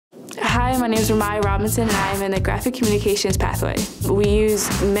Hi, my name is Ramaya Robinson and I am in the graphic communications pathway. We use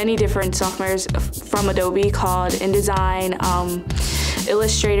many different softwares from Adobe called InDesign,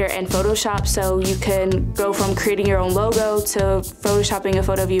 Illustrator, and Photoshop, so you can go from creating your own logo to photoshopping a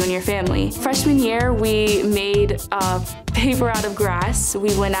photo of you and your family. Freshman year, we made paper out of grass.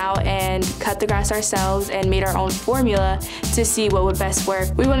 We went out and cut the grass ourselves and made our own formula to see what would best work.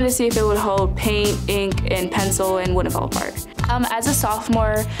 We wanted to see if it would hold paint, ink, and pencil and wouldn't fall apart. As a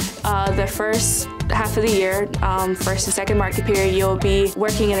sophomore, the first half of the year, first and second market period, you'll be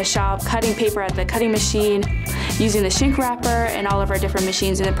working in a shop, cutting paper at the cutting machine, using the shrink wrapper and all of our different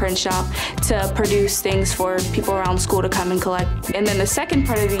machines in the print shop to produce things for people around school to come and collect. And then the second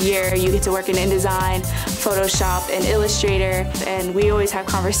part of the year, you get to work in InDesign, Photoshop, and Illustrator, and we always have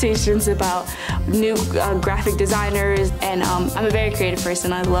conversations about new graphic designers, and I'm a very creative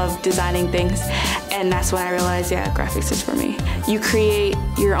person. I love designing things, and that's when I realized, yeah, graphics is for me. You create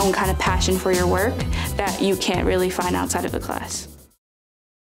your own kind of passion for your work that you can't really find outside of a class.